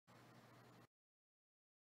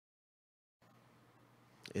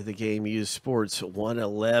in the game used sports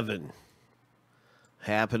 111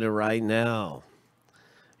 happening right now.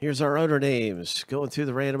 Here's our owner names going through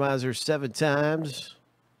the randomizer 7 times.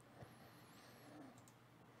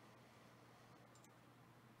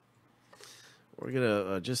 We're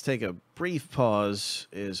going to just take a brief pause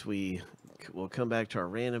as we'll come back to our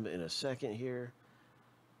random in a second here.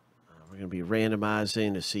 We're going to be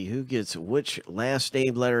randomizing to see who gets which last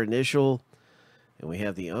name, letter, initial. And we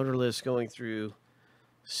have the owner list going through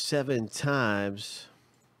 7 times.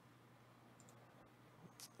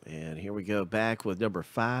 And here we go back with number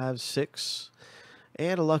 5, 6,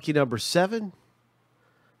 and a lucky number 7.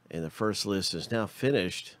 And the first list is now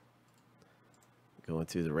finished. Going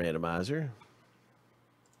through the randomizer.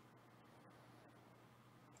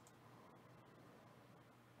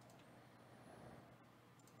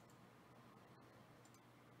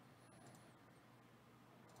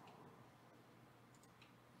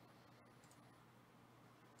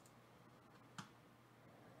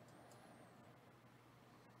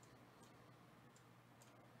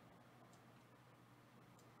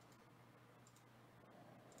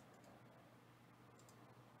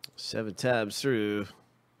 Seven times through.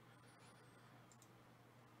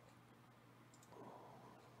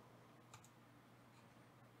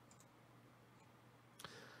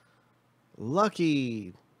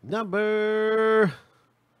 Lucky number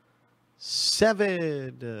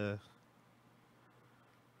 7.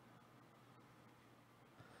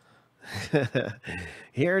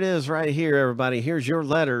 Here it is right here, everybody. Here's your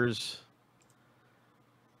letters.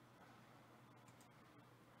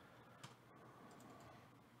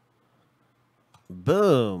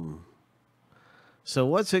 Boom. So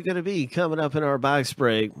what's it going to be coming up in our box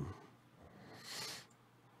break?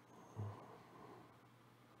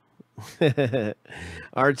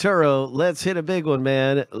 Arturo, let's hit a big one,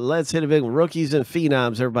 man. Let's hit a big one. Rookies and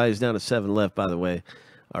phenoms. Everybody's down to 7 left, by the way.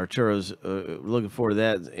 Arturo's looking forward to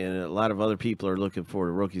that, and a lot of other people are looking forward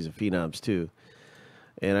to rookies and phenoms, too.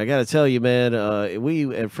 And I got to tell you, man,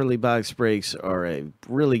 we at Friendly Box Breaks are a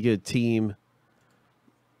really good team.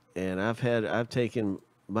 And I've taken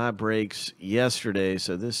my breaks yesterday,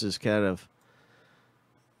 so this is kind of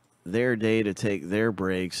their day to take their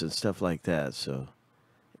breaks and stuff like that. So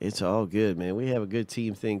it's all good, man. We have a good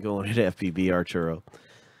team thing going at FBB, Arturo.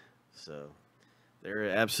 So they're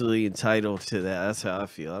absolutely entitled to that. That's how I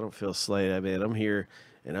feel. I don't feel slighted. I mean, I'm here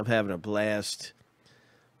and I'm having a blast.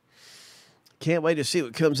 Can't wait to see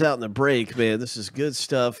what comes out in the break, man. This is good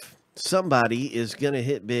stuff. Somebody is going to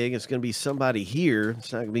hit big. It's going to be somebody here.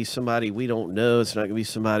 It's not going to be somebody we don't know. It's not going to be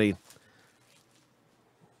somebody.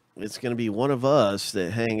 It's going to be one of us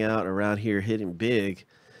that hang out around here hitting big.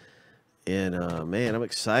 And, man, I'm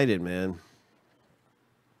excited, man,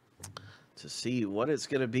 to see what it's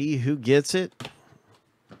going to be, who gets it.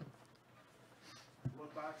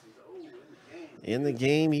 What boxes? Oh, in the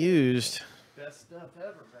game used. Best stuff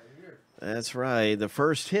ever right here. That's right. The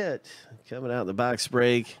first hit coming out in the box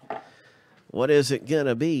break. What is it going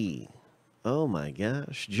to be? Oh, my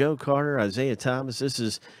gosh. Joe Carter, Isaiah Thomas. This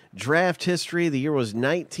is draft history. The year was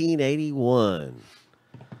 1981.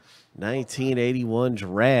 1981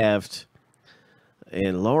 draft.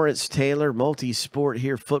 And Lawrence Taylor, multi-sport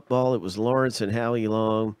here, football. It was Lawrence and Howie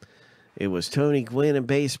Long. It was Tony Gwynn in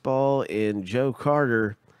baseball and Joe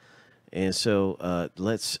Carter. And so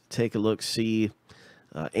let's take a look, see.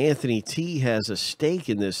 Anthony T has a stake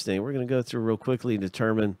in this thing. We're going to go through real quickly and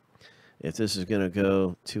determine if this is going to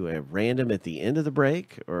go to a random at the end of the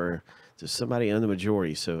break or to somebody on the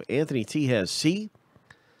majority. So Anthony T has C,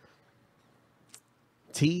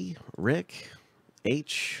 T, Rick,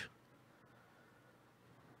 H,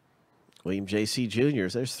 William J.C. Jr.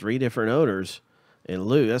 There's 3 different owners. And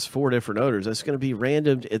Lou, that's 4 different owners. That's going to be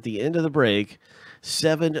randomed at the end of the break.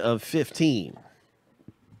 7 of 15.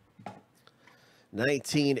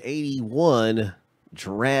 1981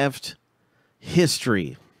 draft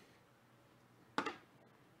history.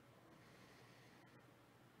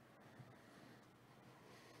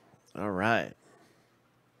 All right.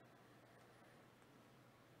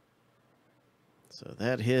 So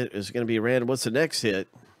that hit is going to be random. What's the next hit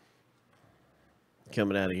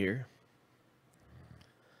coming out of here?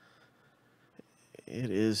 It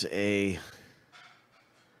is a...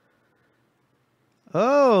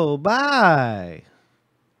 Oh, bye.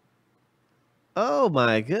 Oh,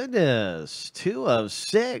 my goodness. 2 of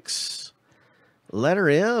 6. Letter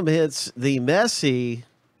M hits the Messi.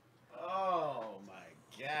 Oh,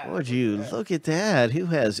 my God. Would you look at that? Who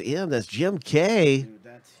has M? That's Jim K. Dude,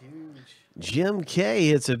 that's huge. Jim K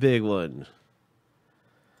hits a big one.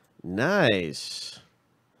 Nice.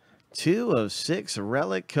 2 of 6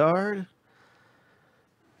 relic card.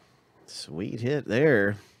 Sweet hit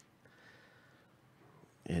there.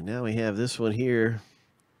 And now we have this one here.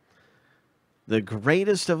 The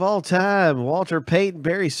greatest of all time. Walter Payton,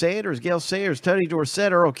 Barry Sanders, Gale Sayers, Tony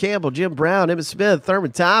Dorsett, Earl Campbell, Jim Brown, Emmitt Smith,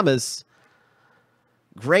 Thurman Thomas.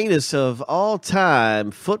 Greatest of all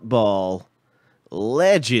time football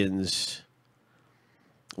legends.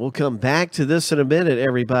 We'll come back to this in a minute,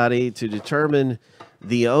 everybody, to determine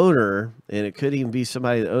the owner. And it could even be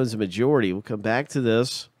somebody that owns a majority. We'll come back to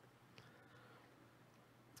this.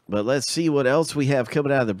 But let's see what else we have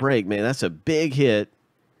coming out of the break, man. That's a big hit.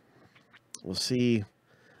 We'll see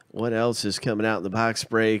what else is coming out in the box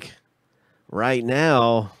break right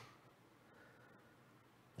now.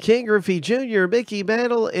 King Griffey Jr., Mickey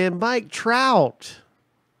Mantle, and Mike Trout.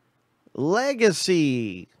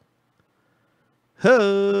 Legacy.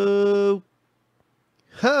 Ho.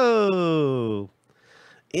 Ho.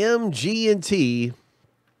 MG&T.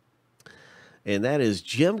 And that is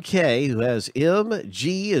Jim K, who has M.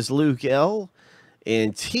 G is Luke L.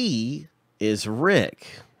 And T is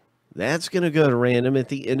Rick. That's going to go to random at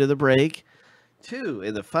the end of the break. 2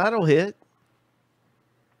 in the final hit.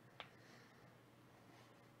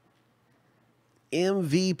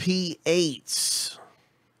 MVP 8s.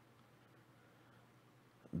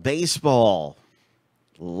 Baseball.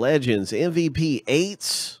 Legends. MVP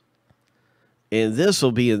 8s. And this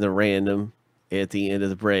will be in the random at the end of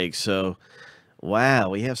the break. So, wow,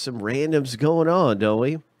 we have some randoms going on, don't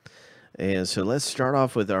we? And so let's start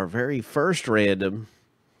off with our very first random.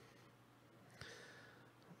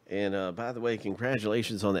 And by the way,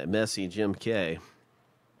 congratulations on that Messi Jim K.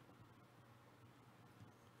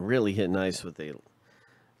 Really hit nice with the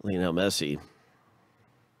Lionel Messi.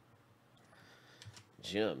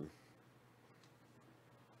 Jim.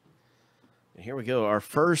 And here we go. Our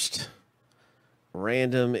first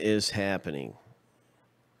random is happening.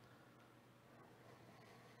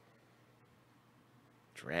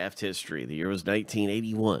 Draft history. The year was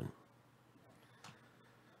 1981.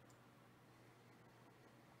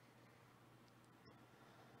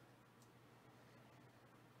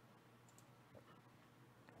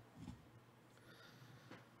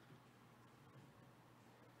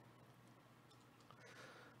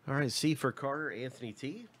 All right, C for Carter, Anthony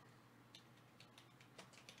T.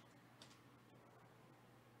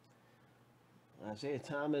 Isaiah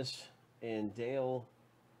Thomas and Dale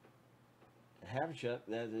Havachuk,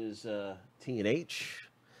 that is T and H.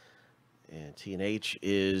 And T and H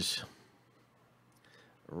is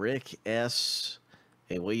Rick S.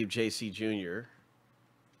 and William J.C. Jr.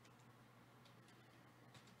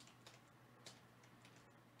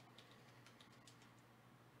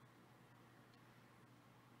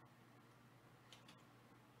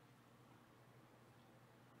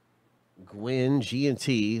 Gwen, G and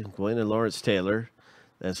T, Gwen and Lawrence Taylor.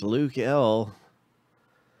 That's Luke L.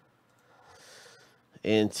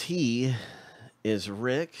 And T is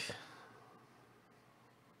Rick.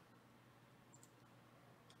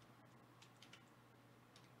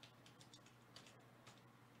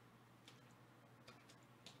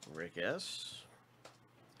 Rick S.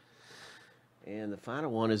 And the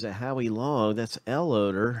final one is a Howie Long. That's L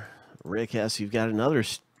owner. Rick S. You've got another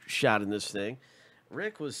shot in this thing.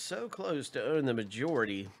 Rick was so close to own the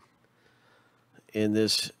majority in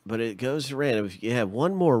this, but it goes to random. If you have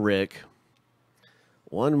one more Rick,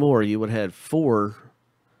 one more, you would have had 4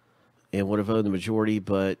 and would have owned the majority,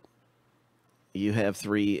 but you have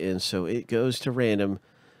 3, and so it goes to random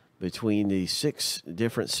between the 6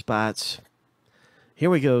 different spots. Here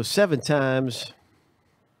we go, 7 times.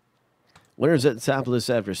 Winners at the top of this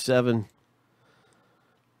after 7.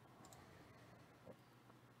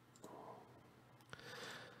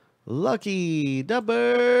 Lucky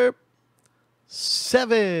number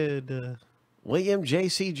 7. William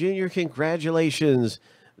J.C. Jr., congratulations.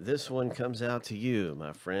 This one comes out to you,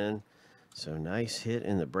 my friend. So nice hit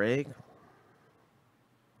in the break.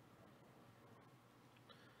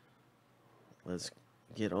 Let's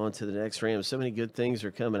get on to the next random. So many good things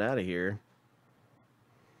are coming out of here.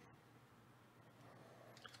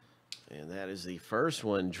 And that is the first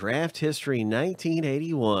one. Draft history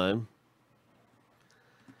 1981.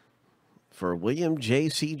 For William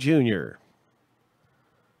J.C. Jr.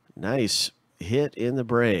 Nice hit in the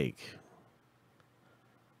break.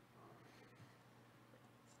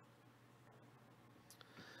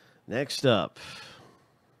 Next up,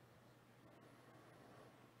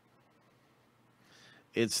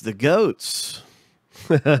 it's the GOATs.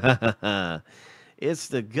 It's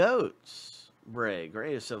the GOATs break.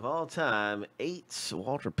 Greatest of all time. 8s.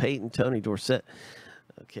 Walter Payton, Tony Dorsett.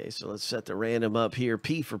 Okay, so let's set the random up here.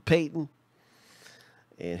 P for Payton.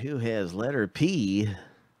 And who has letter P?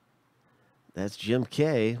 That's Jim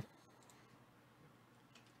K.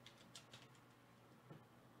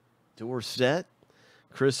 Dorsett,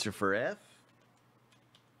 Christopher F.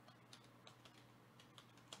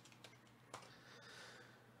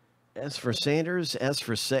 S for Sanders, S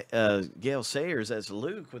for Gail Sayers. That's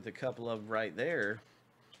Luke with a couple of them right there.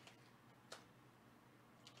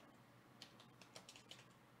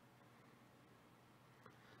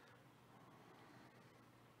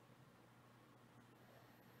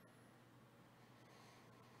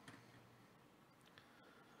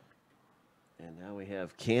 And now we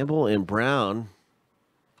have Campbell and Brown,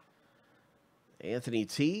 Anthony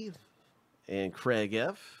T, and Craig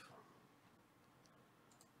F.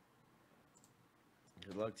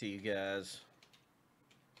 Good luck to you guys.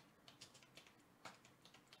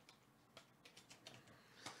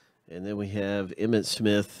 And then we have Emmett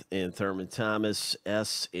Smith and Thurman Thomas,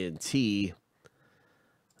 S and T.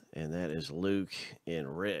 And that is Luke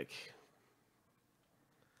and Rick.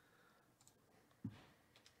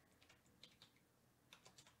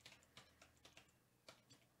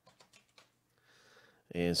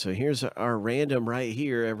 And so here's our random right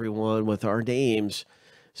here, everyone, with our names.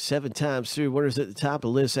 7 times through. Winners at the top of the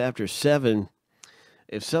list after 7.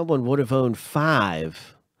 If someone would have owned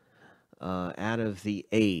 5 out of the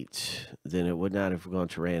 8, then it would not have gone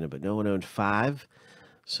to random. But no one owned 5.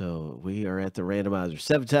 So we are at the randomizer.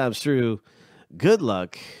 7 times through. Good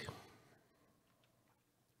luck.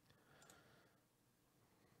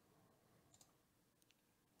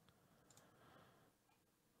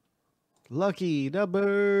 Lucky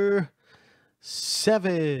number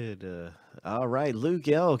 7. All right, Luke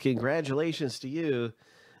L., congratulations to you.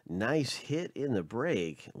 Nice hit in the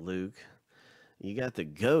break, Luke. You got the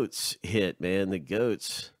GOATs hit, man. The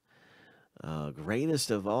GOATs.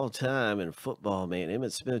 Greatest of all time in football, man.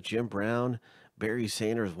 Emmett Smith, Jim Brown, Barry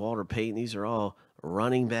Sanders, Walter Payton. These are all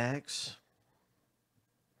running backs.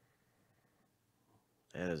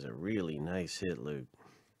 That is a really nice hit, Luke.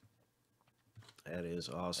 That is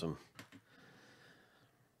awesome.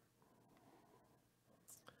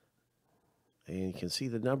 And you can see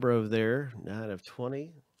the number over there, 9 of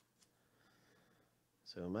 20.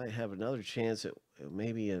 So I might have another chance at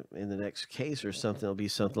maybe in the next case or something, it'll be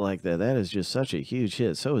something like that. That is just such a huge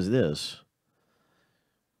hit. So is this.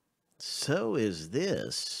 So is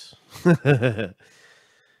this.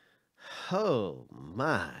 Oh,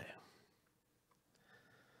 my.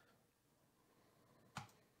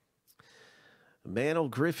 Mantle,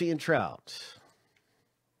 Griffey, and Trout.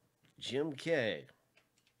 Jim K.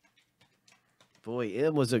 Boy,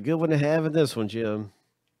 M was a good one to have in this one, Jim.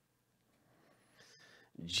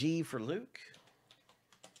 G for Luke.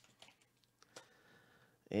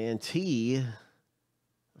 And T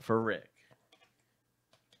for Rick.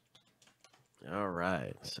 All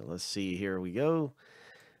right, so let's see. Here we go.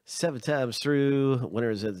 7 times through.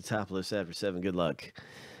 Winners at the top list after 7. Good luck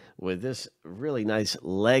with this really nice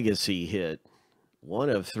legacy hit. 1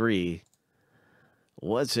 of 3.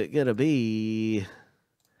 What's it going to be?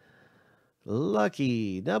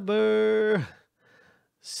 Lucky number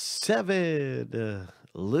 7.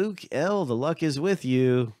 Luke L., the luck is with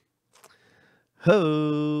you.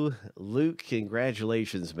 Ho, Luke,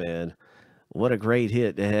 congratulations, man. What a great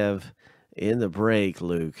hit to have in the break,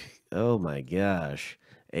 Luke. Oh, my gosh.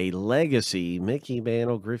 A legacy Mickey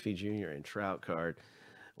Mantle, Griffey Jr., and Trout card.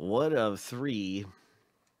 1 of 3.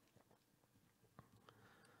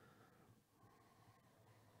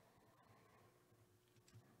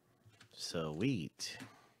 Sweet.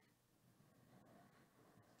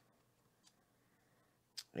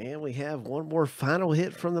 And we have one more final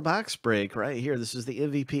hit from the box break right here. This is the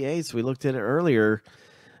MVP 8s. We looked at it earlier.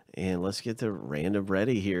 And let's get the random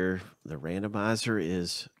ready here. The randomizer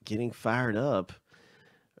is getting fired up.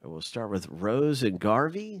 We'll start with Rose and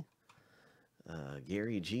Garvey.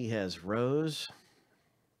 Gary G has Rose.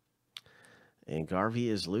 And Garvey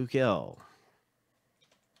is Luke L.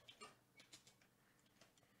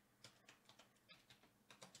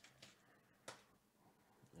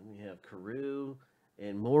 And we have Carew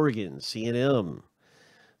and Morgan, C and M.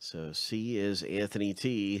 So C is Anthony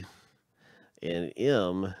T. And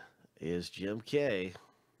M is Jim K.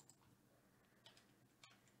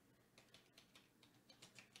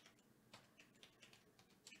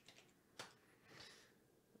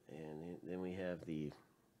 And then we have the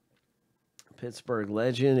Pittsburgh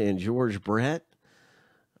legend and George Brett,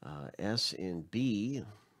 S and B.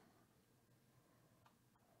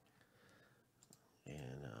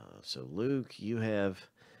 And so Luke, you have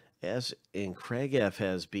S, and Craig F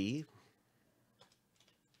has B.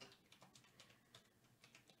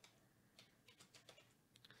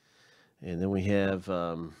 And then we have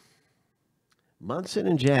Munson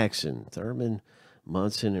and Jackson. Thurman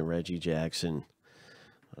Munson and Reggie Jackson.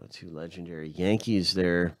 2 legendary Yankees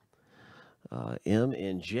there. M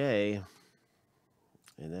and J,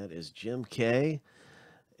 and that is Jim K.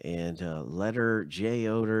 And letter J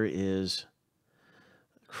odor is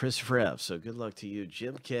Christopher F. So good luck to you,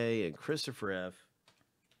 Jim K. and Christopher F.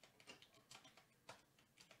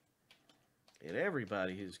 And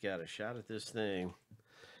everybody who's got a shot at this thing.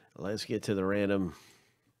 Let's get to the random.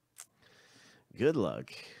 Good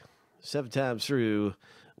luck. 7 times through.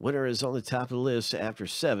 Winner is on the top of the list after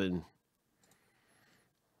 7.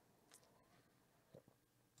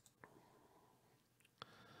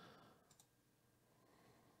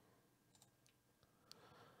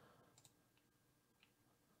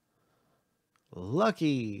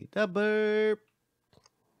 Lucky number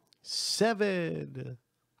 7.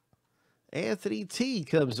 Anthony T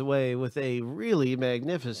comes away with a really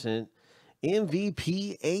magnificent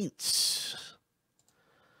MVP 8.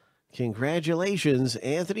 Congratulations,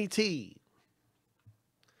 Anthony T.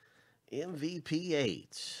 MVP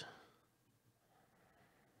 8.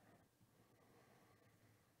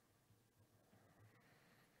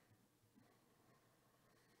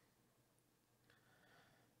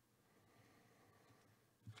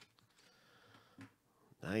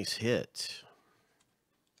 Nice hit.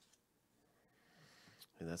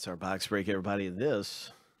 And that's our box break, everybody, in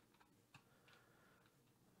this.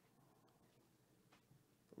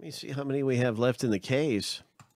 Let me see how many we have left in the case.